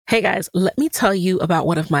Hey guys, let me tell you about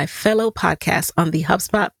one of my fellow podcasts on the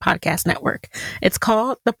HubSpot Podcast Network. It's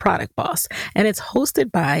called The Product Boss, and it's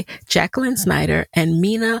hosted by Jacqueline Snyder and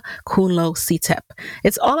Mina Kunlo Sitep.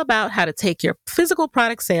 It's all about how to take your physical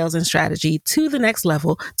product sales and strategy to the next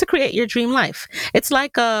level to create your dream life. It's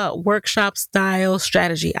like a workshop style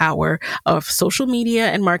strategy hour of social media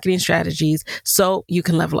and marketing strategies so you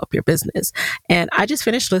can level up your business. And I just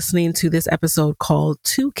finished listening to this episode called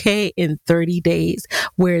 2K in 30 Days,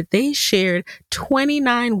 where they shared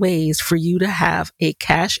 29 ways for you to have a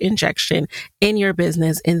cash injection in your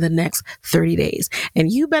business in the next 30 days.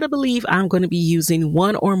 And you better believe I'm going to be using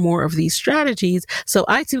one or more of these strategies so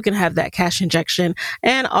I too can have that cash injection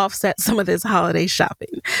and offset some of this holiday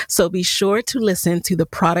shopping. So be sure to listen to The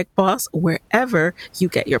Product Boss wherever you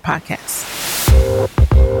get your podcasts.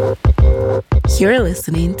 You're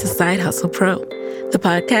listening to Side Hustle Pro, the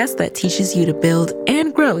podcast that teaches you to build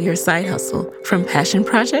and grow your side hustle from passion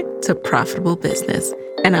project to profitable business.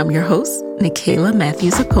 And I'm your host, Nicaila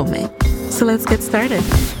Matthews-Okome. So let's get started.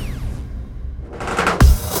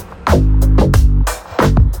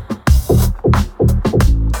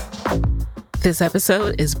 This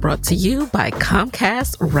episode is brought to you by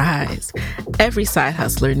Comcast Rise. Every side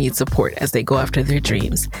hustler needs support as they go after their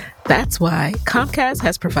dreams. That's why Comcast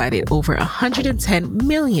has provided over $110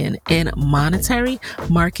 million in monetary,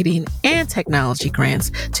 marketing, and technology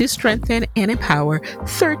grants to strengthen and empower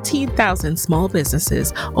 13,000 small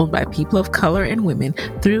businesses owned by people of color and women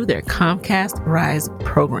through their Comcast Rise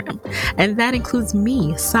program. And that includes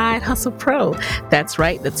me, Side Hustle Pro. That's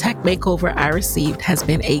right, the tech makeover I received has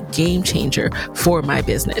been a game changer for my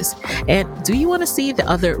business. And do you want to see the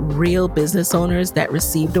other real business owners that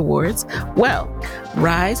received awards? Well,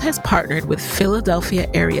 Rise has partnered with Philadelphia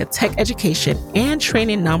area tech education and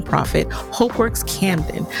training nonprofit HopeWorks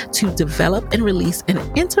Camden to develop and release an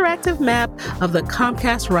interactive map of the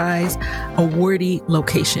Comcast Rise awardee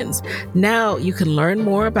locations. Now you can learn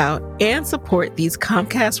more about and support these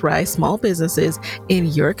Comcast Rise small businesses in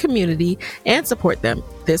your community and support them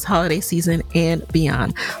this holiday season and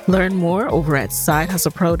beyond. Learn more over at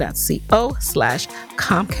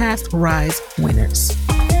sidehustlepro.co/Comcast Rise winners.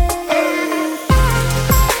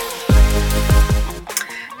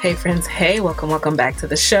 Hey friends, hey, welcome back to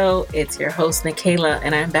the show. It's your host, Nicaila,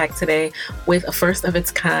 and I'm back today with a first of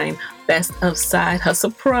its kind Best of Side Hustle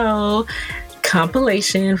Pro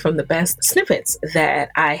compilation from the best snippets that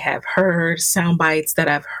I have heard, sound bites that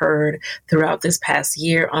I've heard throughout this past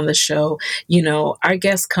year on the show. You know, our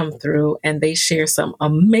guests come through and they share some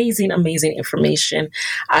amazing information.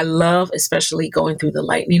 I love especially going through the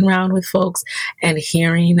lightning round with folks and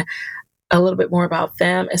hearing a little bit more about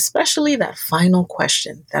them, especially that final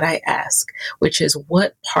question that I ask, which is,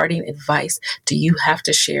 what parting advice do you have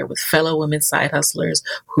to share with fellow women side hustlers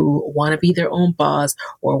who want to be their own boss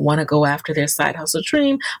or want to go after their side hustle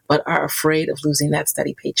dream, but are afraid of losing that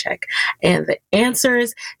steady paycheck? And the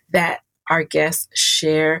answers that our guests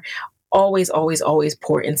share always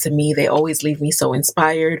pour into me. They always leave me so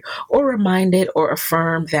inspired or reminded or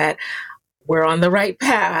affirmed that we're on the right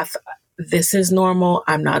path. This is normal.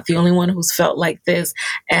 I'm not the only one who's felt like this.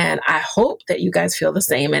 And I hope that you guys feel the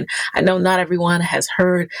same. And I know not everyone has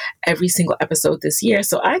heard every single episode this year.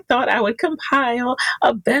 So I thought I would compile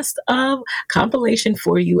a best of compilation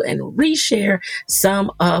for you and reshare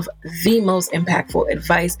some of the most impactful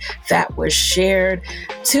advice that was shared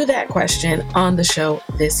to that question on the show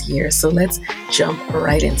this year. So let's jump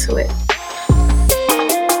right into it.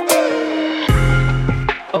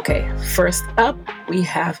 Okay, first up, we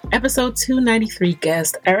have episode 293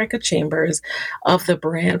 guest Erica Chambers of the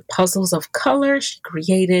brand Puzzles of Color. She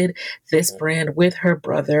created this brand with her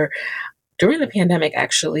brother during the pandemic,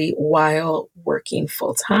 actually, while working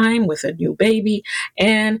full-time with a new baby.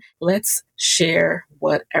 And let's share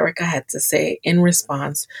what Erica had to say in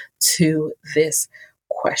response to this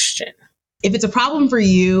question. If it's a problem for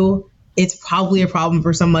you, it's probably a problem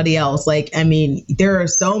for somebody else. Like, I mean, there are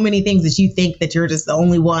so many things that you think that you're just the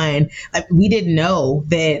only one. We didn't know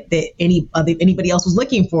that anybody else was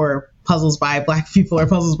looking for puzzles by Black people or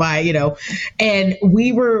puzzles by, and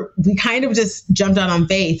we kind of just jumped out on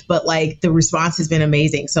faith, but like the response has been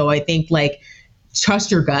amazing. So I think like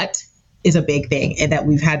trust your gut is a big thing and that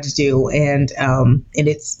we've had to do. And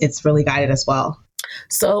it's really guided us well.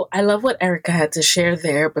 So I love what Erica had to share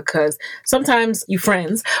there, because sometimes you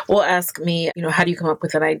friends will ask me, how do you come up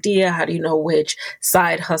with an idea? How do you know which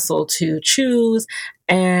side hustle to choose?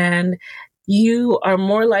 And you are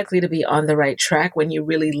more likely to be on the right track when you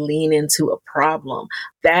really lean into a problem.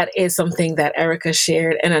 that is something that Erica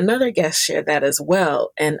shared, and another guest shared that as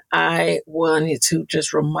well. And I wanted to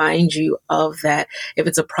just remind you of that. If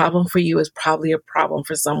it's a problem for you, it's probably a problem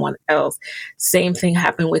for someone else. Same thing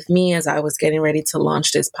happened with me as I was getting ready to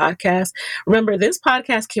launch this podcast. Remember, this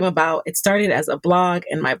podcast came about, it started as a blog,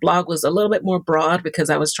 and my blog was a little bit more broad because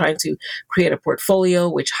I was trying to create a portfolio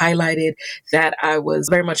which highlighted that I was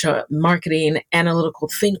very much a marketing analytical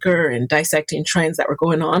thinker and dissecting trends that were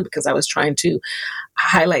going on, because I was trying to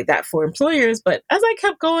highlight that for employers. But as I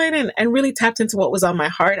kept going and really tapped into what was on my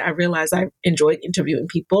heart, I realized I enjoyed interviewing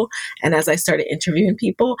people. And as I started interviewing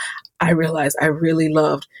people, I realized I really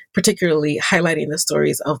loved particularly highlighting the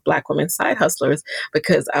stories of Black women side hustlers,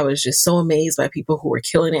 because I was just so amazed by people who were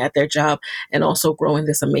killing it at their job and also growing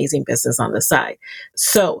this amazing business on the side.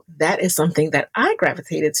 So that is something that I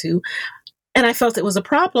gravitated to. And I felt it was a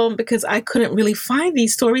problem because I couldn't really find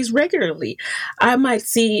these stories regularly. I might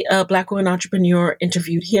see a Black woman entrepreneur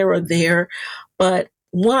interviewed here or there, but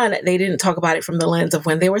one, they didn't talk about it from the lens of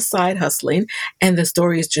when they were side hustling, and the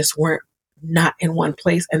stories just weren't not in one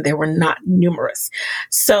place, and they were not numerous.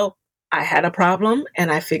 So I had a problem,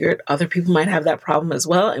 and I figured other people might have that problem as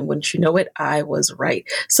well. And wouldn't you know it, I was right.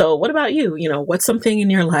 So what about you? What's something in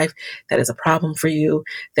your life that is a problem for you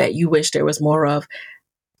that you wish there was more of?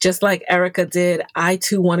 Just like Erica did, I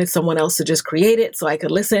too wanted someone else to just create it so I could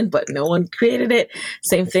listen, but no one created it.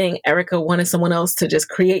 Same thing, Erica wanted someone else to just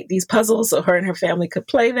create these puzzles so her and her family could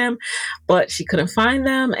play them, but she couldn't find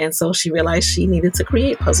them. And so she realized she needed to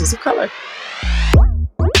create puzzles of color.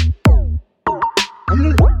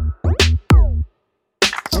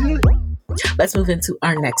 Let's move into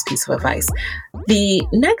our next piece of advice. The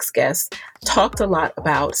next guest talked a lot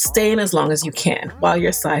about staying as long as you can while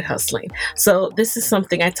you're side hustling. So this is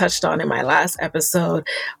something I touched on in my last episode,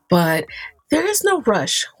 but there is no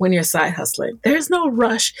rush when you're side hustling. There's no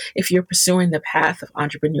rush if you're pursuing the path of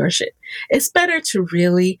entrepreneurship. It's better to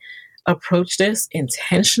really approach this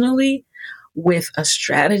intentionally, with a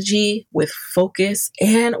strategy, with focus,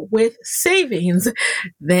 and with savings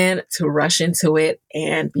than to rush into it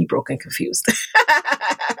and be broke and confused.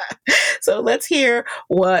 So let's hear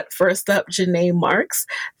what first up Janae Marks,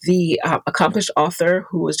 the accomplished author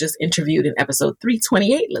who was just interviewed in episode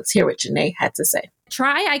 328. Let's hear what Janae had to say.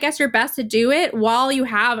 Try, I guess, your best to do it while you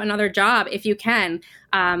have another job, if you can.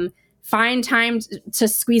 Find time to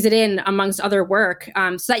squeeze it in amongst other work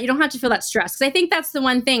so that you don't have to feel that stress. Because I think that's the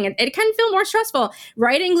one thing. It can feel more stressful.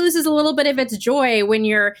 Writing loses a little bit of its joy when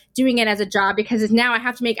you're doing it as a job, because it's now I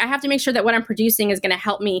have to make sure that what I'm producing is going to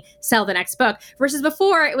help me sell the next book. Versus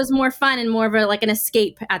before, it was more fun and more of an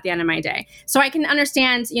escape at the end of my day. So I can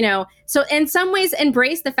understand, so in some ways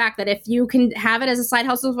embrace the fact that if you can have it as a side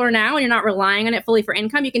hustle for now and you're not relying on it fully for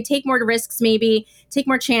income, you can take more risks, maybe take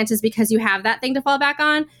more chances because you have that thing to fall back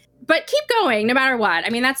on. But keep going no matter what.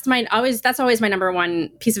 I mean, that's always my number one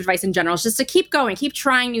piece of advice in general, is just to keep going, keep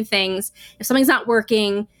trying new things. If something's not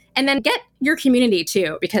working, and then get your community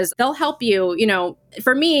too, because they'll help you.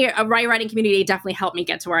 For me, a writing community definitely helped me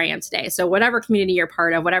get to where I am today. So whatever community you're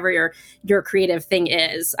part of, whatever your creative thing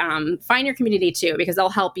is, find your community too, because they'll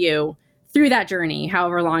help you through that journey,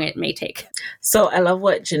 however long it may take. So I love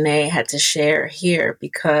what Janae had to share here,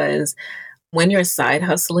 because when you're side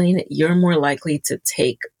hustling, you're more likely to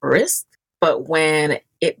take risks. But when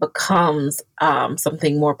it becomes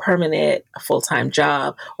something more permanent, a full-time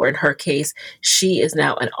job, or in her case, she is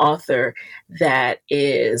now an author that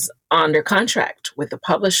is under contract with the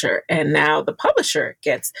publisher, and now the publisher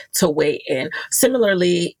gets to weigh in.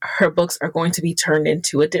 Similarly, her books are going to be turned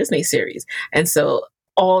into a Disney series. And so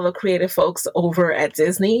all the creative folks over at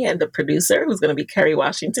Disney and the producer, who's going to be Kerry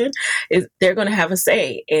Washington, they're going to have a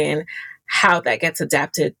say in how that gets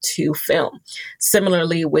adapted to film.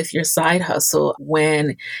 Similarly, with your side hustle,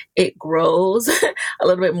 when it grows a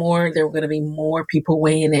little bit more, there are going to be more people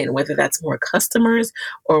weighing in, whether that's more customers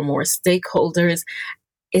or more stakeholders.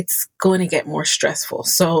 It's going to get more stressful.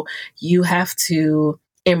 So you have to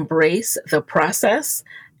embrace the process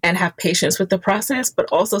and have patience with the process, but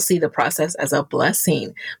also see the process as a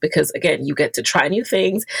blessing, because again, you get to try new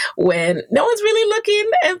things when no one's really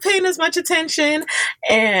looking and paying as much attention,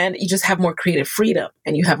 and you just have more creative freedom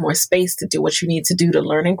and you have more space to do what you need to do to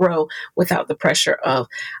learn and grow without the pressure of,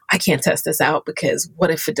 I can't test this out because what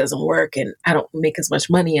if it doesn't work and I don't make as much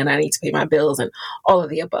money and I need to pay my bills and all of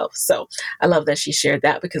the above. So I love that she shared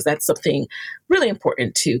that, because that's something really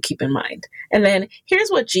important to keep in mind. And then here's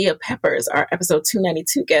what Gia Peppers, our episode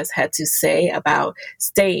 292 guest, had to say about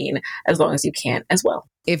staying as long as you can as well.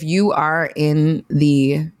 If you are in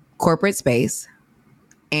the corporate space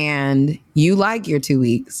and you like your 2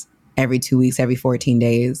 weeks, every 14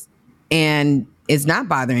 days, and it's not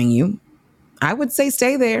bothering you, I would say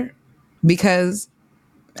stay there, because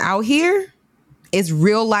out here it's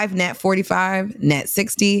real life net 45, net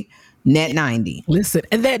 60, net 90. Listen,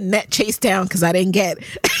 and then net chase down because I didn't get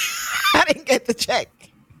the check.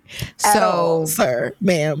 So, sir,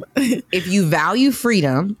 ma'am, if you value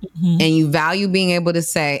freedom mm-hmm. and you value being able to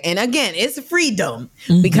say, and again, it's freedom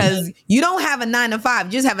mm-hmm. because you don't have a 9 to 5,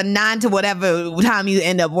 you just have a 9 to whatever time you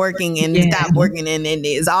end up working and stop working, and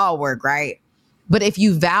it's all work, right? But if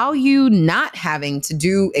you value not having to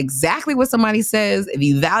do exactly what somebody says, if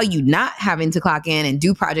you value not having to clock in and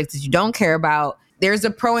do projects that you don't care about, there's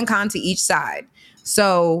a pro and con to each side.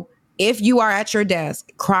 So if you are at your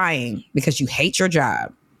desk crying because you hate your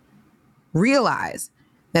job, realize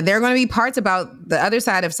that there are going to be parts about the other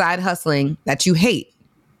side of side hustling that you hate,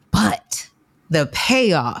 but the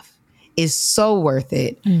payoff is so worth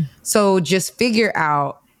it. So just figure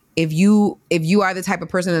out if you are the type of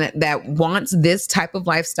person that wants this type of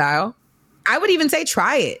lifestyle. I would even say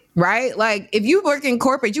try it, right? Like if you work in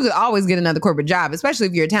corporate, you could always get another corporate job, especially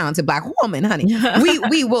if you're a talented Black woman, honey.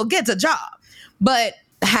 we will get a job, but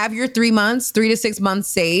have your 3 to 6 months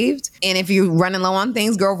saved. And if you're running low on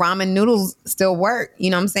things, girl, ramen noodles still work.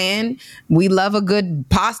 You know what I'm saying? We love a good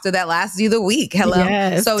pasta that lasts you the week. Hello.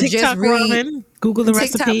 Yes. So TikTok just really ramen. Google the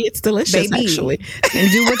TikTok, recipe. It's delicious, baby. Actually.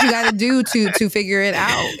 And do what you got to do to figure it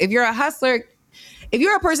out. If you're a hustler, if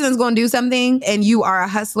you're a person that's going to do something and you are a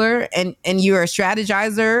hustler and you're a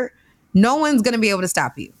strategizer, no one's going to be able to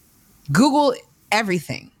stop you. Google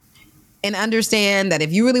everything and understand that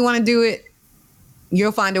if you really want to do it,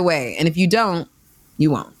 you'll find a way. And if you don't,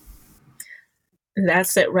 you won't.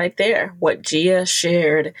 That's it right there. What Gia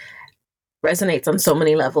shared resonates on so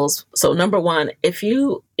many levels. So number one, if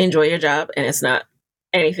you enjoy your job and it's not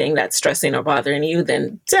anything that's stressing or bothering you,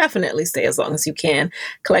 then definitely stay as long as you can.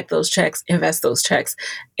 Collect those checks, invest those checks.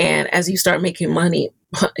 And as you start making money,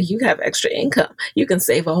 you have extra income. You can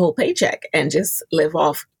save a whole paycheck and just live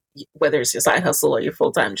off, whether it's your side hustle or your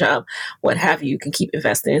full-time job, what have you. You can keep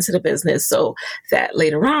investing into the business so that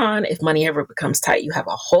later on, if money ever becomes tight, you have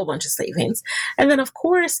a whole bunch of savings. And then, of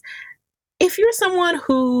course, if you're someone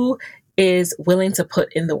who is willing to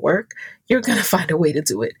put in the work, you're going to find a way to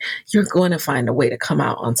do it. You're going to find a way to come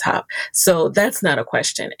out on top. So that's not a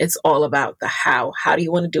question. It's all about the how. How do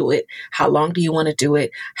you want to do it? How long do you want to do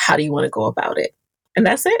it? How do you want to go about it? And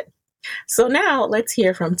that's it. So now let's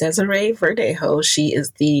hear from Desiree Verdejo. She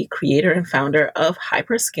is the creator and founder of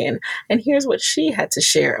Hyperskin. And here's what she had to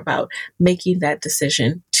share about making that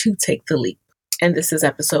decision to take the leap. And this is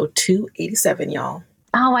episode 287, y'all.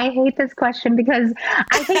 Oh, I hate this question because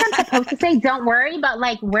I think I'm supposed to say don't worry, but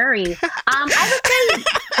like worry. I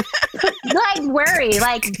would say like worry,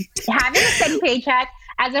 like having a steady paycheck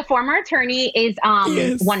as a former attorney is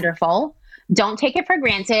wonderful. Don't take it for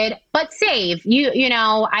granted, but save. You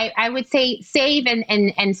know, I would say save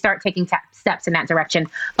and start taking steps in that direction.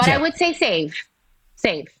 But I would say save,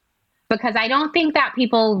 because I don't think that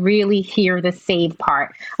people really hear the save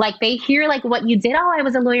part. Like they hear like what you did. Oh, I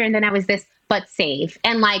was a lawyer and then I was this, but save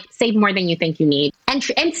and like save more than you think you need. And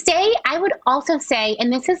stay, I would also say,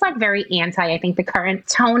 and this is like very I think the current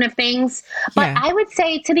tone of things, but I would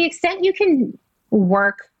say to the extent you can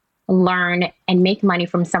work, learn, and make money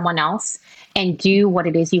from someone else and do what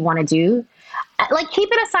it is you want to do, like keep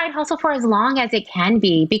it a side hustle for as long as it can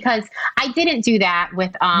be, because I didn't do that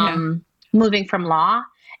with moving from law.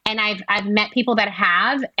 And I've met people that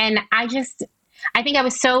have, and I think I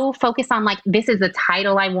was so focused on like, this is the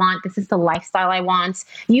title I want. This is the lifestyle I want.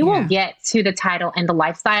 You will get to the title and the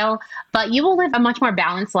lifestyle, but you will live a much more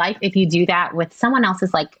balanced life if you do that with someone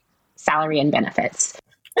else's like salary and benefits.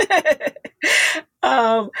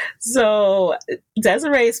 So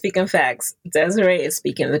Desiree is speaking facts. Desiree is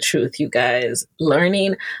speaking the truth, you guys.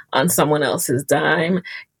 Learning on someone else's dime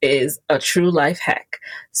is a true life hack.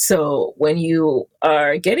 So when you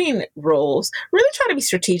are getting roles, really try to be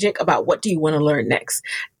strategic about what do you want to learn next.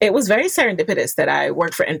 It was very serendipitous that I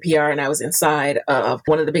worked for NPR and I was inside of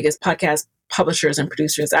one of the biggest podcast publishers and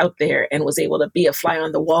producers out there and was able to be a fly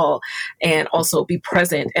on the wall and also be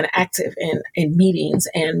present and active in meetings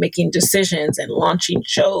and making decisions and launching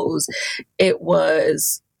shows. It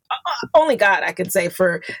was only God, I could say,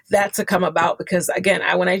 for that to come about, because again,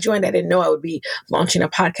 when I joined, I didn't know I would be launching a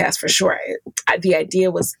podcast for sure. The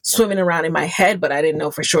idea was swimming around in my head, but I didn't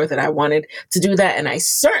know for sure that I wanted to do that. And I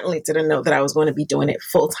certainly didn't know that I was going to be doing it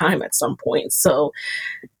full time at some point. So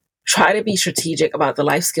try to be strategic about the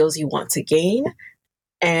life skills you want to gain.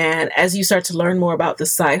 And as you start to learn more about the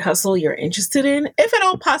side hustle you're interested in, if at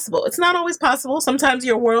all possible, it's not always possible. Sometimes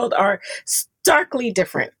your world are starkly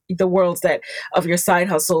different, the worlds that of your side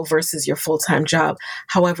hustle versus your full-time job.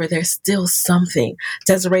 However, there's still something.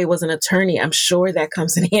 Desiree was an attorney. I'm sure that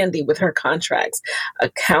comes in handy with her contracts.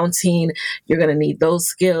 Accounting, you're going to need those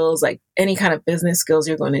skills, like any kind of business skills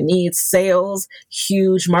you're going to need. Sales,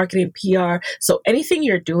 huge. Marketing, PR. So anything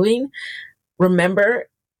you're doing, remember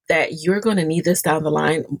that you're going to need this down the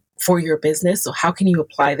line for your business. So how can you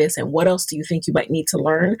apply this? And what else do you think you might need to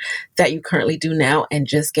learn that you currently do now, and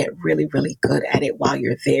just get really, really good at it while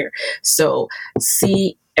you're there? So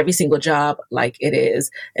see every single job like it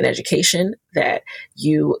is an education that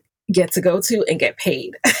you get to go to and get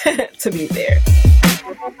paid to be there.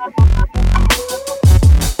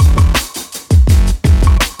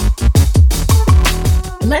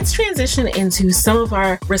 Let's transition into some of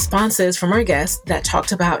our responses from our guests that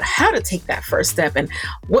talked about how to take that first step and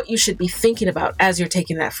what you should be thinking about as you're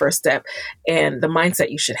taking that first step and the mindset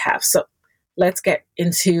you should have. So let's get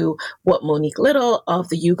into what Monique Little of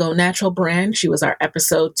the You Go Natural brand, she was our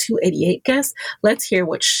episode 288 guest. Let's hear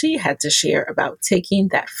what she had to share about taking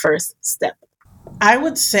that first step. I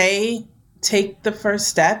would say take the first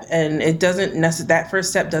step, and that first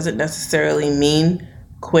step doesn't necessarily mean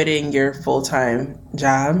quitting your full-time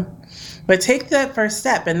job, but take that first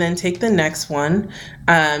step and then take the next one.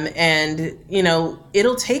 And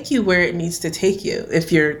it'll take you where it needs to take you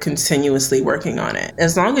if you're continuously working on it.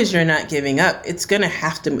 As long as you're not giving up, it's going to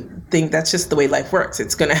have to think that's just the way life works.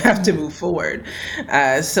 It's going to have to move forward.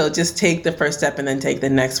 So just take the first step and then take the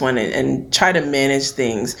next one, and try to manage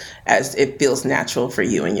things as it feels natural for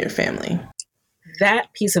you and your family.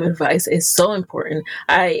 That piece of advice is so important.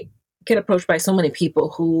 I get approached by so many people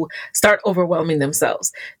who start overwhelming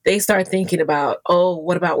themselves. They start thinking about, oh,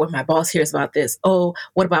 what about when my boss hears about this? Oh,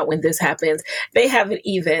 what about when this happens? They haven't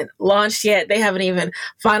even launched yet. They haven't even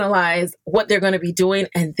finalized what they're going to be doing.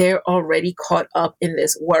 And they're already caught up in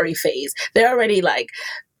this worry phase. They're already like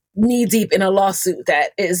knee deep in a lawsuit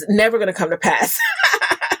that is never going to come to pass.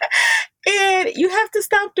 And you have to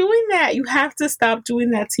stop doing that. You have to stop doing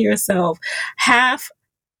that to yourself.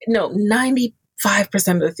 95%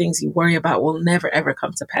 of the things you worry about will never, ever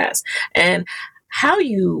come to pass. And how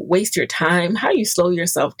you waste your time, how you slow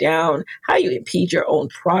yourself down, how you impede your own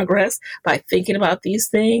progress by thinking about these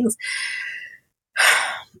things.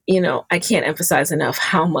 I can't emphasize enough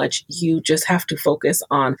how much you just have to focus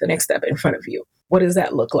on the next step in front of you. What does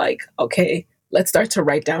that look like? Okay. Let's start to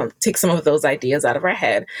write down, take some of those ideas out of our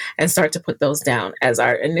head and start to put those down as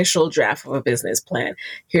our initial draft of a business plan.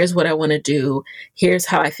 Here's what I want to do. Here's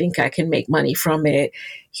how I think I can make money from it.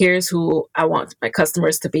 Here's who I want my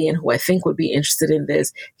customers to be and who I think would be interested in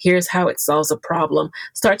this. Here's how it solves a problem.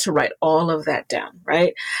 Start to write all of that down,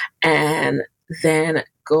 right? And then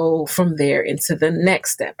go from there into the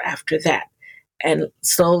next step after that. And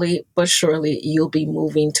slowly but surely, you'll be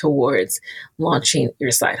moving towards launching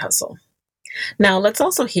your side hustle. Now, let's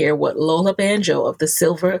also hear what Lola Banjo of the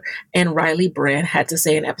Silver and Riley brand had to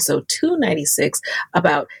say in episode 296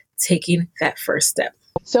 about taking that first step.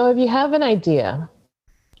 So if you have an idea,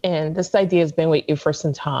 and this idea has been with you for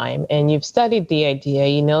some time, and you've studied the idea,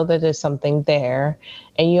 you know that there's something there,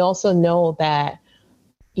 and you also know that,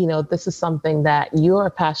 this is something that you are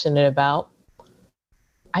passionate about,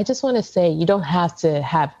 I just want to say you don't have to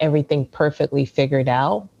have everything perfectly figured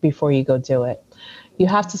out before you go do it. You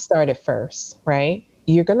have to start it first, right?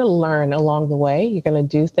 You're going to learn along the way. You're going to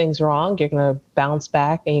do things wrong. You're going to bounce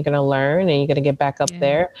back and you're going to learn and you're going to get back up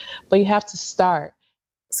there. But you have to start.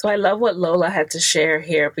 So I love what Lola had to share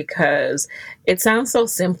here because it sounds so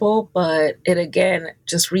simple, but it again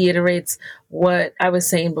just reiterates what I was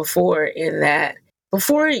saying before, in that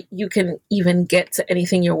before you can even get to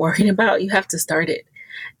anything you're worrying about, you have to start it.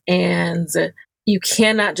 And you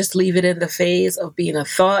cannot just leave it in the phase of being a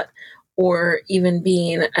thought or even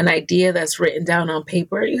being an idea that's written down on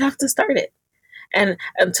paper. You have to start it. And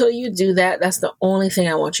until you do that, that's the only thing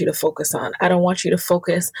I want you to focus on. I don't want you to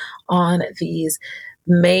focus on these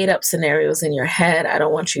made up scenarios in your head. I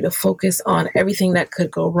don't want you to focus on everything that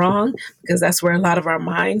could go wrong, because that's where a lot of our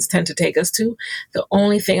minds tend to take us to. The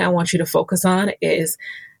only thing I want you to focus on is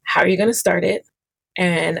how you're going to start it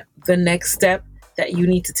and the next step that you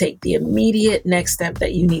need to take, the immediate next step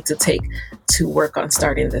that you need to take to work on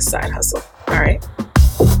starting this side hustle. All right.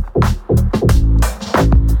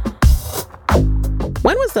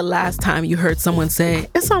 When was the last time you heard someone say,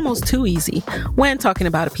 it's almost too easy when talking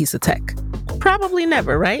about a piece of tech? Probably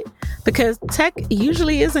never, right? Because tech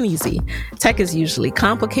usually isn't easy. Tech is usually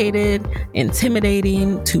complicated,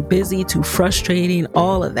 intimidating, too busy, too frustrating,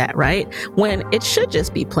 all of that, right? When it should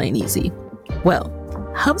just be plain easy. Well,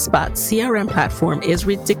 HubSpot's CRM platform is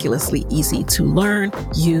ridiculously easy to learn,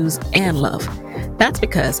 use, and love. That's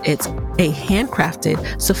because it's a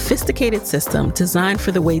handcrafted, sophisticated system designed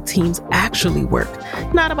for the way teams actually work,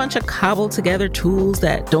 not a bunch of cobbled together tools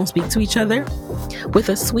that don't speak to each other. With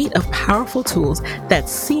a suite of powerful tools that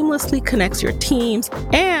seamlessly connects your teams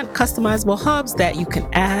and customizable hubs that you can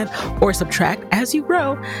add or subtract as you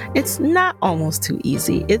grow, it's not almost too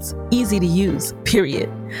easy. It's easy to use, period.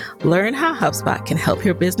 Learn how HubSpot can help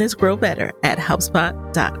your business grow better at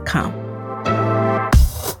HubSpot.com.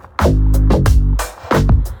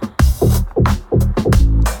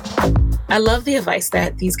 I love the advice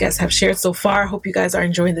that these guests have shared so far. Hope you guys are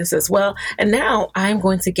enjoying this as well. And now I'm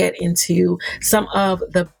going to get into some of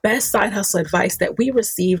the best side hustle advice that we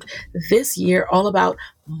received this year, all about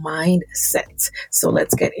mindset. So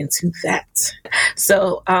let's get into that.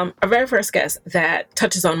 So our very first guest that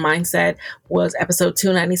touches on mindset was episode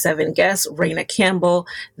 297 guest, Raina Campbell,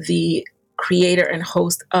 the creator and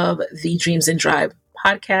host of the Dreams and Drive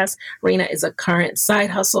podcast. Raina is a current side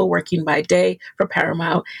hustle, working by day for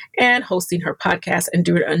Paramount and hosting her podcast and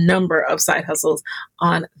doing a number of side hustles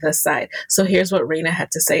on the side. So here's what Raina had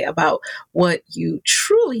to say about what you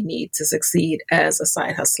truly need to succeed as a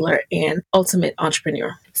side hustler and ultimate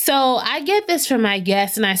entrepreneur. So I get this from my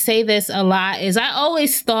guests, and I say this a lot, is I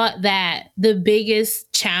always thought that the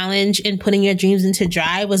biggest challenge in putting your dreams into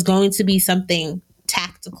drive was going to be something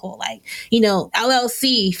tactical, like,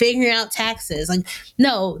 LLC, figuring out taxes. Like,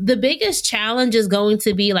 no, the biggest challenge is going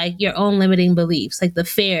to be like your own limiting beliefs, like the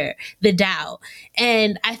fear, the doubt.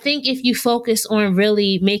 And I think if you focus on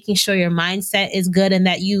really making sure your mindset is good and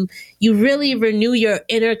that you really renew your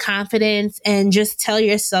inner confidence and just tell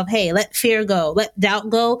yourself, hey, let fear go, let doubt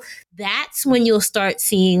go, that's when you'll start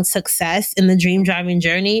seeing success in the dream driving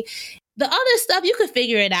journey. The other stuff, you could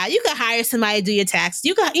figure it out. You could hire somebody to do your taxes.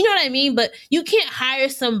 You know what I mean? But you can't hire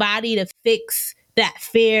somebody to fix that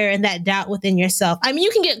fear and that doubt within yourself. I mean,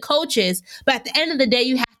 you can get coaches, but at the end of the day,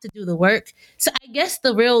 you have to do the work. So I guess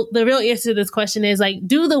the real answer to this question is like,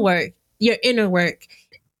 do the work, your inner work.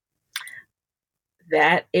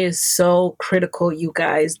 That is so critical, you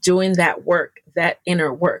guys, doing that work, that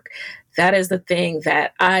inner work. That is the thing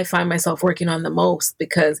that I find myself working on the most,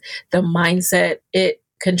 because the mindset, it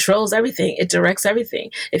controls everything. It directs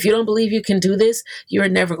everything. If you don't believe you can do this, you're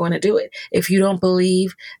never going to do it. If you don't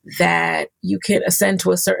believe that you can ascend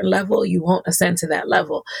to a certain level, you won't ascend to that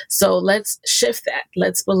level. So let's shift that.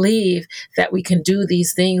 Let's believe that we can do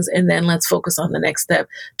these things, and then let's focus on the next step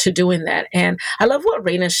to doing that. And I love what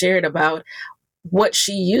Raina shared about what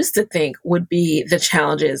she used to think would be the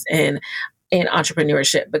challenges in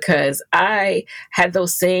entrepreneurship, because I had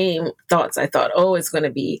those same thoughts. I thought, oh, it's going to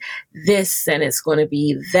be this and it's going to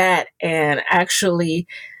be that. And actually,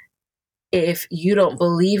 if you don't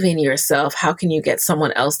believe in yourself, how can you get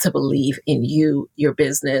someone else to believe in you, your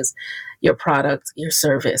business, your product, your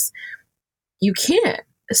service? You can't.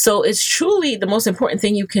 So it's truly the most important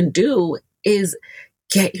thing you can do is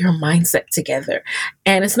get your mindset together.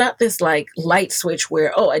 And it's not this like light switch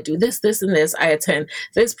where, oh, I do this, this, and this. I attend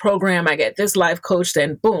this program. I get this life coach.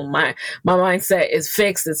 Then boom, my mindset is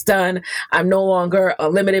fixed. It's done. I'm no longer a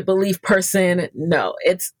limited belief person. No,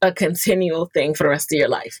 it's a continual thing for the rest of your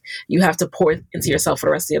life. You have to pour into yourself for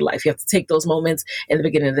the rest of your life. You have to take those moments in the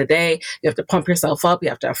beginning of the day. You have to pump yourself up. You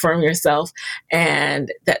have to affirm yourself.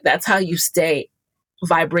 And that's how you stay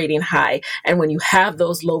vibrating high. And when you have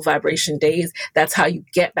those low vibration days, that's how you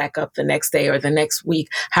get back up the next day or the next week,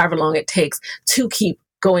 however long it takes to keep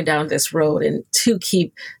going down this road and to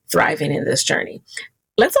keep thriving in this journey.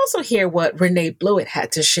 Let's also hear what Renee Blewett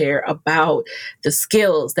had to share about the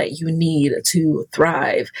skills that you need to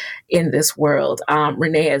thrive in this world.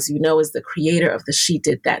 Renee, as you know, is the creator of the She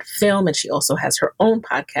Did That film, and she also has her own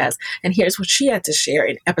podcast. And here's what she had to share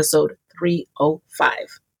in episode 305.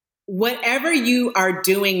 Whatever you are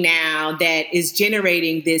doing now that is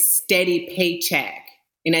generating this steady paycheck,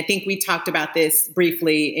 and I think we talked about this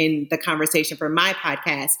briefly in the conversation for my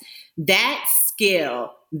podcast, that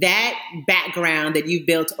skill, that background that you've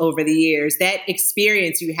built over the years, that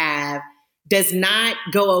experience you have does not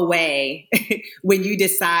go away when you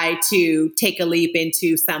decide to take a leap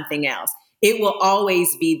into something else. It will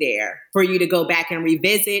always be there for you to go back and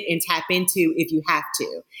revisit and tap into if you have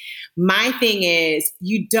to. My thing is,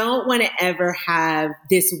 you don't want to ever have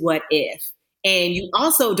this what if. And you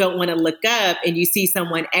also don't want to look up and you see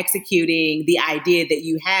someone executing the idea that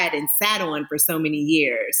you had and sat on for so many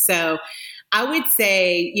years. So I would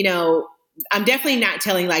say, I'm definitely not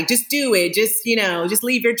telling like, just do it, just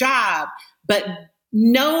leave your job. But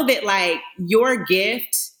know that like your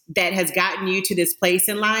gift that has gotten you to this place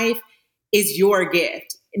in life is your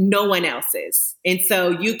gift, no one else's. And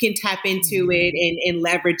so you can tap into it and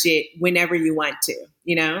leverage it whenever you want to,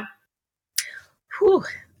 whew,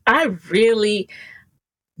 I really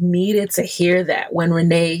needed to hear that when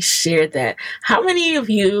Renee shared that. How many of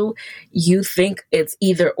you think it's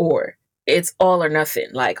either or? It's all or nothing.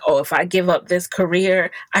 Like, oh, if I give up this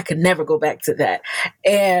career, I could never go back to that.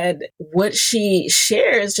 And what she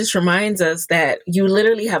shares just reminds us that you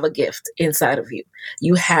literally have a gift inside of you.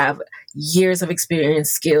 You have years of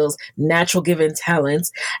experience, skills, natural given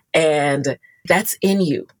talents, and that's in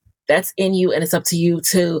you. That's in you, and it's up to you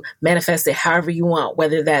to manifest it however you want,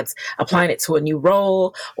 whether that's applying it to a new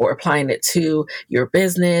role or applying it to your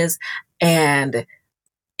business. And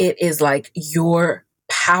it is like your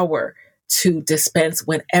power to dispense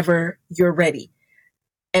whenever you're ready.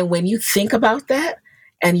 And when you think about that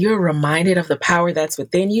and you're reminded of the power that's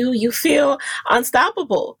within you, you feel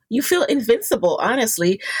unstoppable. You feel invincible,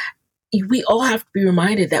 honestly. We all have to be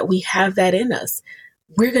reminded that we have that in us.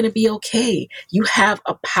 We're going to be okay. You have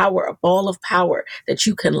a power, a ball of power that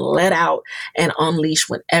you can let out and unleash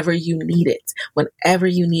whenever you need it. Whenever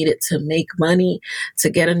you need it to make money, to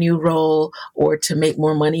get a new role, or to make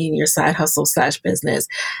more money in your side hustle / business,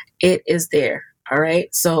 it is there. All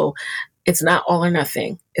right. So it's not all or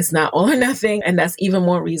nothing. It's not all or nothing. And that's even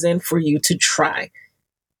more reason for you to try,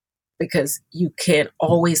 because you can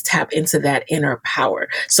always tap into that inner power.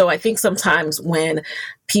 So I think sometimes when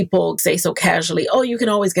people say so casually, oh, you can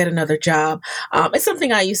always get another job. It's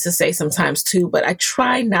something I used to say sometimes too, but I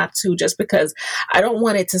try not to, just because I don't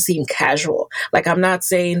want it to seem casual. Like, I'm not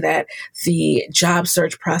saying that the job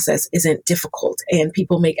search process isn't difficult and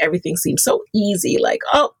people make everything seem so easy. Like,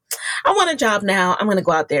 oh, I want a job now, I'm going to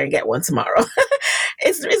go out there and get one tomorrow.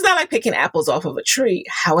 It's not like picking apples off of a tree.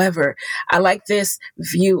 However, I like this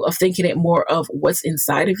view of thinking it more of what's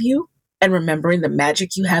inside of you and remembering the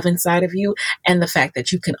magic you have inside of you and the fact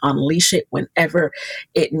that you can unleash it whenever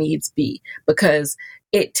it needs be, because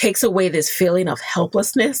it takes away this feeling of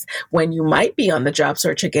helplessness when you might be on the job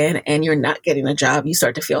search again and you're not getting a job. You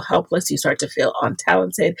start to feel helpless. You start to feel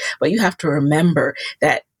untalented, but you have to remember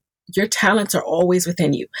that your talents are always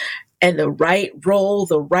within you. And the right role,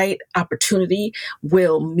 the right opportunity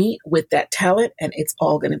will meet with that talent, and it's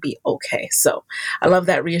all going to be okay. So I love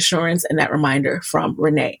that reassurance and that reminder from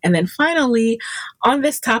Renee. And then finally, on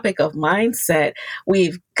this topic of mindset,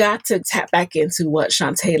 we've got to tap back into what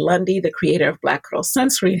Shantae Lundy, the creator of Black Girl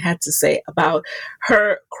Sunscreen, had to say about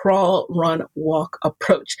her crawl, run, walk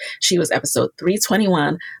approach. She was episode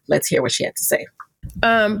 321. Let's hear what she had to say.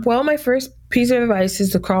 Well, my first piece of advice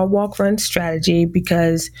is the crawl, walk, run strategy,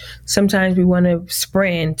 because sometimes we want to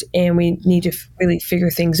sprint and we need to really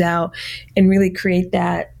figure things out and really create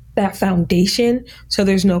that foundation so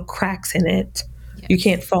there's no cracks in it. Yes. You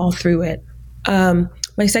can't fall through it.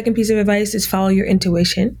 My second piece of advice is follow your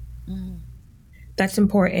intuition. That's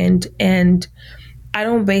important. And I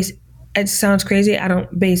don't base, it sounds crazy, I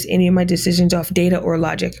don't base any of my decisions off data or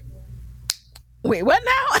logic. Wait, what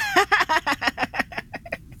now?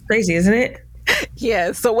 Crazy, isn't it?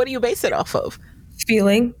 Yeah. So what do you base it off of?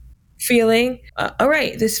 Feeling. All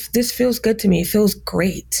right, this feels good to me. It feels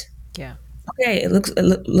great. Yeah. Okay, it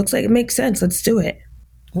looks like it makes sense. Let's do it.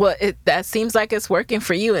 Well, that seems like it's working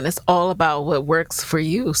for you, and it's all about what works for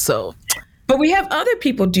you. So, but we have other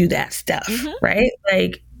people do that stuff, right?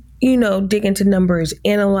 Like, dig into numbers,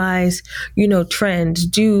 analyze, trends,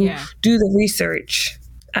 do the research.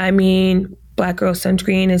 I mean, Black Girl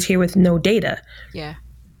Sunscreen is here with no data. Yeah.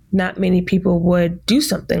 Not many people would do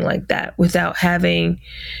something like that without having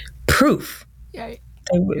proof. Yeah.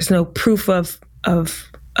 There was no proof of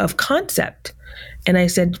concept. And I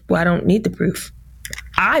said, well, I don't need the proof.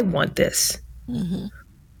 I want this.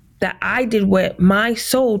 That I did what my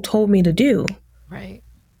soul told me to do. Right.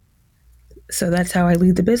 So that's how I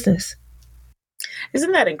lead the business.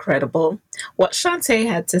 Isn't that incredible? What Shantae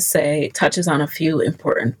had to say touches on a few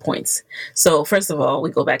important points. So first of all, we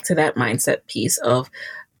go back to that mindset piece of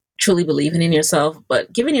truly believing in yourself,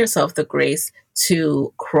 but giving yourself the grace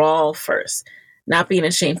to crawl first, not being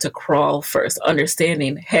ashamed to crawl first,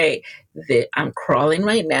 understanding, hey, I'm crawling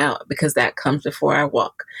right now because that comes before I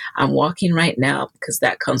walk. I'm walking right now because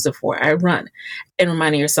that comes before I run. And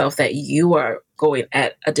reminding yourself that you are going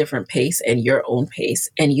at a different pace and your own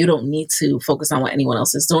pace. And you don't need to focus on what anyone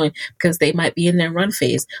else is doing because they might be in their run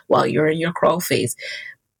phase while you're in your crawl phase.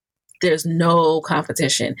 There's no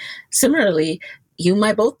competition. Similarly, you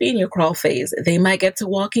might both be in your crawl phase. They might get to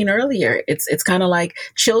walking earlier. It's kind of like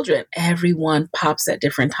children. Everyone pops at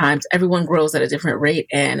different times. Everyone grows at a different rate.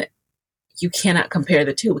 And you cannot compare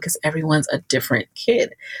the two because everyone's a different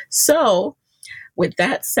kid. So with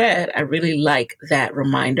that said, I really like that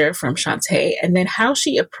reminder from Shantae, and then how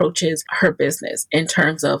she approaches her business in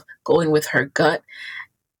terms of going with her gut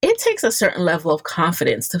it takes a certain level of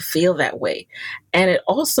confidence to feel that way. And it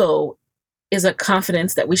also is a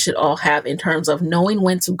confidence that we should all have in terms of knowing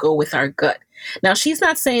when to go with our gut. Now, she's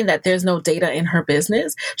not saying that there's no data in her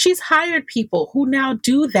business. She's hired people who now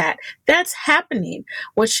do that. That's happening.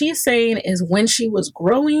 What she's saying is when she was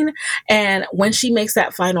growing and when she makes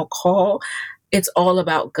that final call, it's all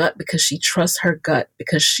about gut because she trusts her gut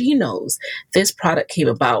because she knows this product came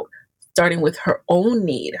about starting with her own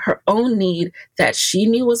need that she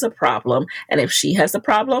knew was a problem. And if she has the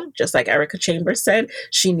problem, just like Erica Chambers said,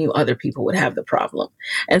 she knew other people would have the problem.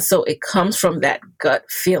 And so it comes from that gut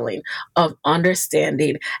feeling of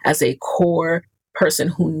understanding as a core person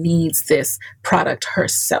who needs this product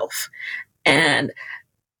herself. And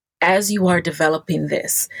as you are developing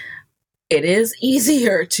this, it is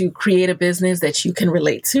easier to create a business that you can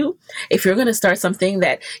relate to. If you're going to start something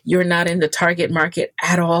that you're not in the target market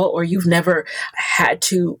at all, or you've never had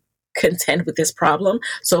to contend with this problem.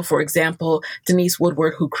 So for example, Denise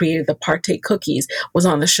Woodward, who created the Partake cookies, was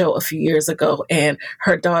on the show a few years ago, and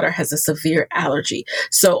her daughter has a severe allergy.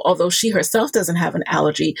 So although she herself doesn't have an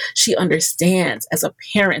allergy, she understands as a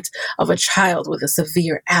parent of a child with a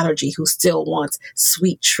severe allergy who still wants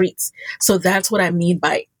sweet treats. So that's what I mean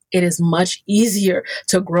by it is much easier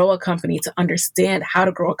to grow a company, to understand how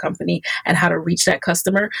to grow a company and how to reach that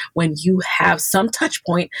customer when you have some touch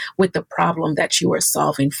point with the problem that you are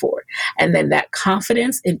solving for. And then that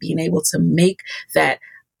confidence in being able to make that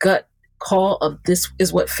gut call of this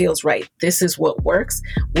is what feels right, this is what works,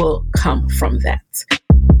 will come from that.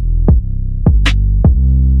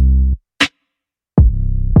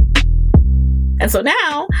 And so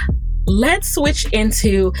now let's switch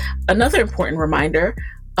into another important reminder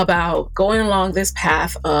about going along this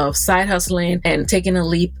path of side hustling and taking a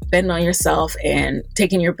leap, betting on yourself and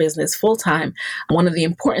taking your business full time. One of the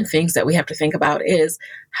important things that we have to think about is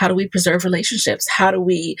how do we preserve relationships? How do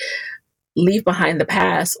we leave behind the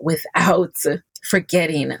past without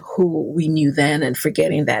forgetting who we knew then and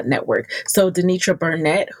forgetting that network? So Denitra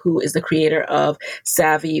Burnett, who is the creator of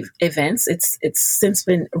Savvy Events, it's since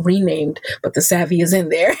been renamed, but the Savvy is in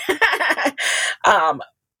there.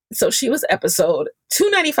 So she was episode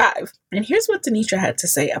 295. And here's what Denitra had to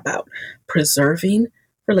say about preserving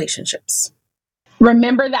relationships.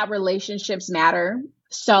 Remember that relationships matter.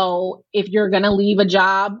 So if you're going to leave a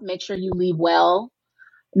job, make sure you leave well.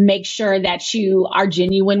 Make sure that you are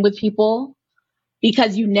genuine with people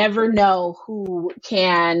because you never know who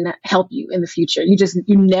can help you in the future. You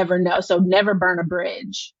never know. So never burn a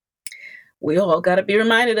bridge. We all got to be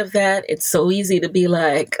reminded of that. It's so easy to be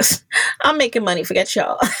like, I'm making money. Forget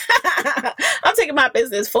y'all. I'm taking my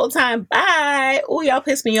business full time. Bye. Oh, y'all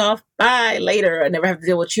pissed me off. Bye. Later. I never have to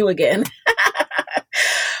deal with you again.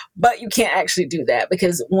 But you can't actually do that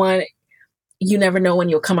because one, you never know when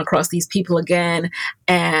you'll come across these people again,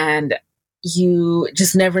 and you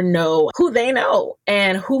just never know who they know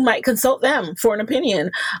and who might consult them for an opinion.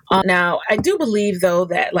 Now, I do believe, though,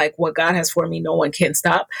 that like what God has for me, no one can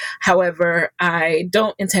stop. However, I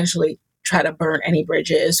don't intentionally try to burn any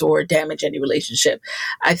bridges or damage any relationship.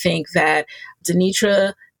 I think that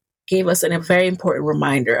Denitra gave us a very important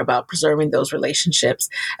reminder about preserving those relationships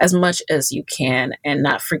as much as you can and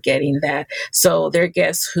not forgetting that. So there are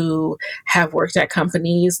guests who have worked at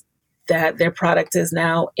companies that their product is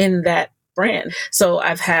now in that brand. So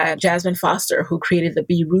I've had Jasmine Foster, who created the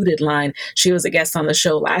Be Rooted line. She was a guest on the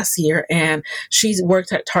show last year, and she's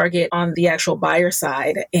worked at Target on the actual buyer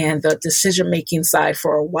side and the decision-making side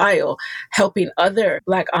for a while, helping other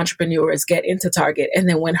Black entrepreneurs get into Target. And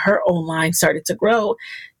then when her own line started to grow,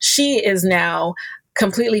 she is now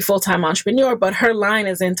completely full-time entrepreneur, but her line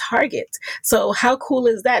is in Target. So how cool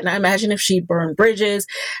is that? Now imagine if she burned bridges,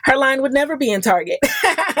 her line would never be in Target,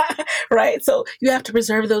 right? So you have to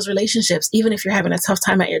preserve those relationships, even if you're having a tough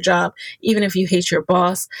time at your job, even if you hate your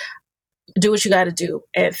boss. Do what you got to do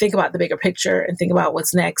and think about the bigger picture and think about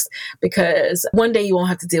what's next, because one day you won't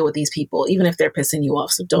have to deal with these people, even if they're pissing you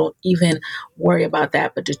off. So don't even worry about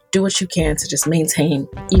that, but just do what you can to just maintain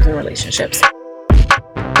even relationships.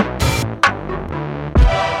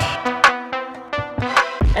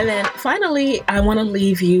 And then finally, I want to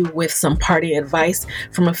leave you with some party advice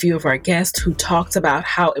from a few of our guests who talked about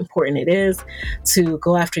how important it is to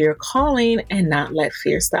go after your calling and not let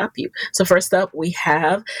fear stop you. So first up, we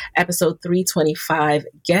have episode 325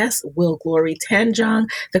 guest Will Glory Tanjong,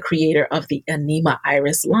 the creator of the Anima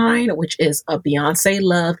Iris line, which is a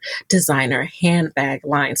Beyonce-loved designer handbag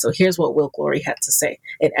line. So here's what Will Glory had to say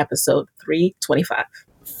in episode 325.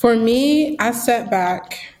 For me, I sat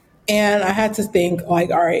back and I had to think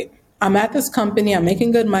like, all right, I'm at this company, I'm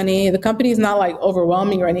making good money. The company's not like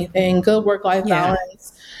overwhelming or anything, good work-life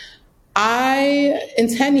balance.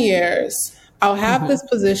 in 10 years, I'll have this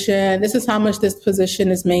position. This is how much this position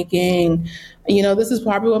is making. This is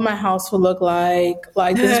probably what my house will look like.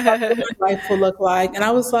 Like, this is probably what my life will look like. And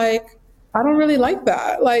I was like, I don't really like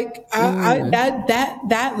that. Like,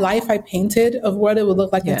 that life I painted of what it would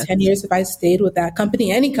look like in 10 years if I stayed with that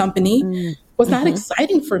company, any company, was not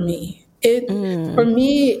exciting for me. For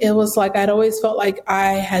me, it was like I'd always felt like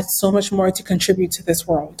I had so much more to contribute to this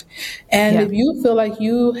world. And if you feel like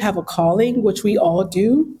you have a calling, which we all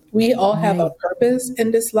do, we all have a purpose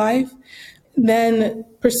in this life, then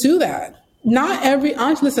pursue that.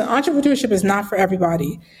 Listen, entrepreneurship is not for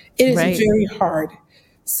everybody. It is very hard.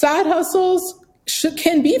 Side hustles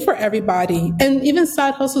can be for everybody. And even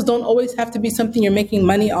side hustles don't always have to be something you're making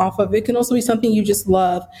money off of. It can also be something you just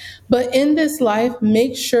love. But in this life,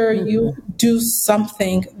 make sure you do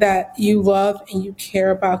something that you love and you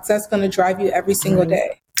care about, because that's going to drive you every single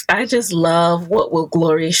day. I just love what Will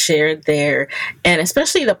Glory shared there. And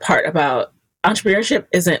especially the part about entrepreneurship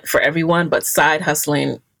isn't for everyone, but side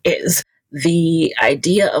hustling is. The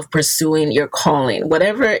idea of pursuing your calling,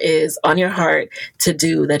 whatever is on your heart to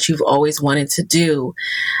do that you've always wanted to do,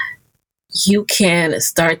 you can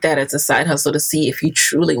start that as a side hustle to see if you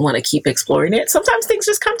truly want to keep exploring it. Sometimes things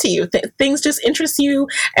just come to you. Things just interest you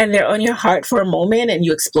and they're on your heart for a moment and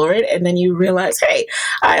you explore it. And then you realize, hey,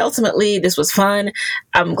 this was fun.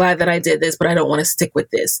 I'm glad that I did this, but I don't want to stick with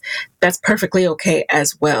this. That's perfectly okay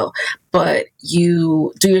as well. But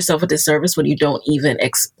you do yourself a disservice when you don't even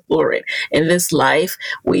explore it. In this life,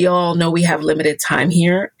 we all know we have limited time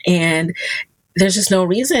here, and there's just no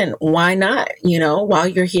reason why not, while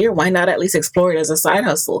you're here, why not at least explore it as a side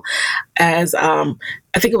hustle? As I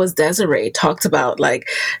think it was Desiree talked about, like,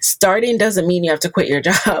 starting doesn't mean you have to quit your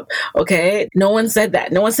job. Okay. No one said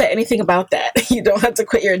that. No one said anything about that. You don't have to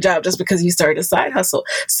quit your job just because you started a side hustle.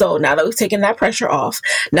 So now that we've taken that pressure off,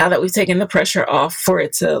 now that we've taken the pressure off for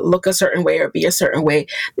it to look a certain way or be a certain way,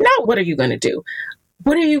 now what are you going to do?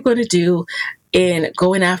 What are you going to do in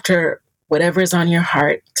going after whatever is on your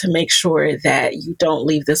heart to make sure that you don't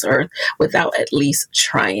leave this earth without at least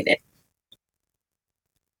trying it?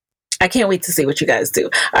 I can't wait to see what you guys do.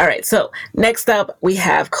 All right. So next up, we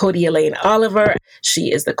have Cody Elaine Oliver.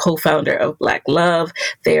 She is the co-founder of Black Love.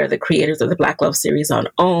 They are the creators of the Black Love series on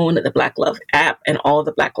OWN, the Black Love app, and all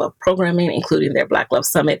the Black Love programming, including their Black Love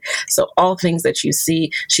Summit. So all things that you see.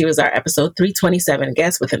 She was our episode 327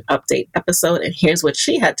 guest with an update episode. And here's what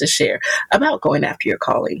she had to share about going after your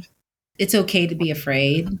calling. It's okay to be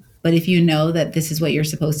afraid, but if you know that this is what you're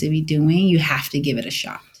supposed to be doing, you have to give it a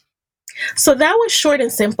shot. So that was short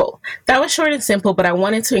and simple. But I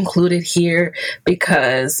wanted to include it here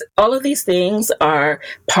because all of these things are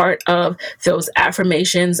part of those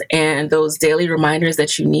affirmations and those daily reminders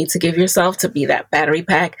that you need to give yourself to be that battery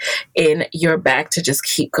pack in your back to just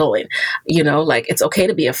keep going. Like, it's okay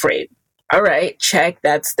to be afraid. All right, check.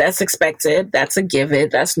 That's expected. That's a given.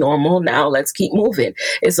 That's normal. Now let's keep moving.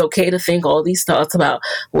 It's okay to think all these thoughts about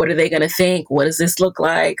what are they going to think? What does this look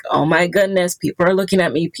like? Oh my goodness, people are looking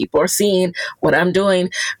at me. People are seeing what I'm doing.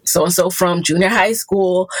 So-and-so from junior high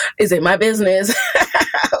school is in my business.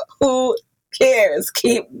 Who cares?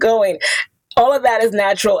 Keep going. All of that is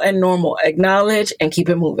natural and normal. Acknowledge and keep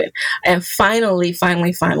it moving. And finally,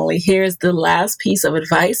 here's the last piece of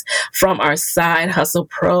advice from our Side Hustle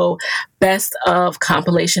Pro Best of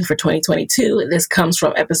compilation for 2022. This comes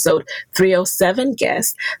from episode 307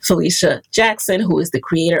 guest Felicia Jackson, who is the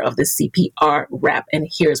creator of the CPR rap. And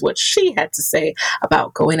here's what she had to say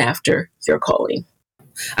about going after your calling.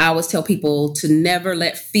 I always tell people to never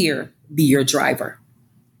let fear be your driver.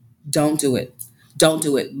 Don't do it. Don't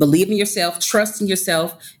do it. Believe in yourself, trust in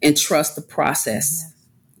yourself, and trust the process.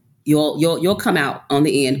 You'll come out on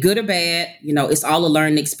the end, good or bad. It's all a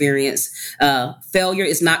learning experience. Failure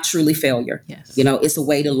is not truly failure. Yes. It's a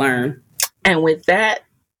way to learn. And with that,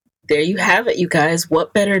 there you have it, you guys.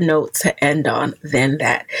 What better note to end on than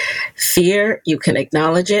that? Fear, you can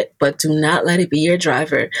acknowledge it, but do not let it be your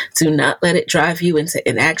driver. Do not let it drive you into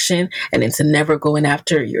inaction and into never going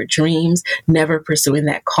after your dreams, never pursuing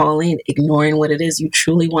that calling, ignoring what it is you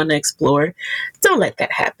truly want to explore. Don't let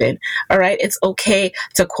that happen. All right. It's okay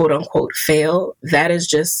to quote unquote fail. That is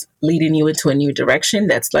just leading you into a new direction.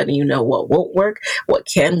 That's letting you know what won't work, what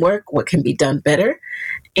can be done better.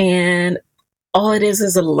 And all it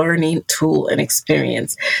is a learning tool and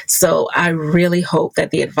experience. So I really hope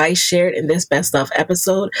that the advice shared in this Best Of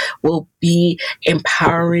episode will be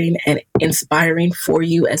empowering and inspiring for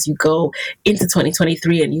you as you go into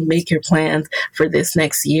 2023 and you make your plans for this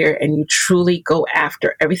next year and you truly go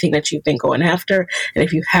after everything that you've been going after. And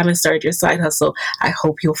if you haven't started your side hustle, I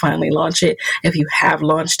hope you'll finally launch it. If you have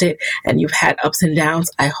launched it and you've had ups and downs,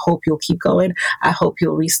 I hope you'll keep going. I hope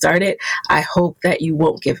you'll restart it. I hope that you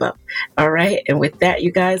won't give up. All right. And with that,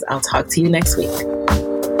 you guys, I'll talk to you next week.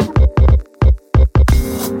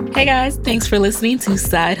 Hey guys, thanks for listening to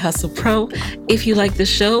Side Hustle Pro. If you like the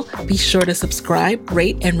show, be sure to subscribe,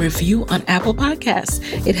 rate, and review on Apple Podcasts.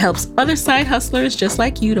 It helps other side hustlers just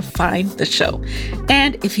like you to find the show.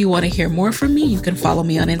 And if you want to hear more from me, you can follow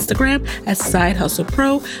me on Instagram at Side Hustle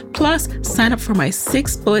Pro. Plus, sign up for my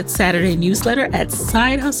 6-bullet Saturday newsletter at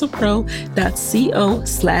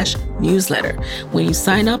sidehustlepro.co/newsletter. When you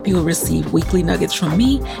sign up, you will receive weekly nuggets from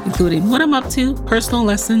me, including what I'm up to, personal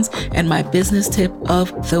lessons, and my business tip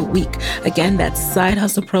of the week. Again, that's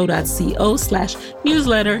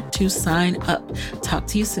sidehustlepro.co/newsletter to sign up. Talk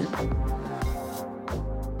to you soon.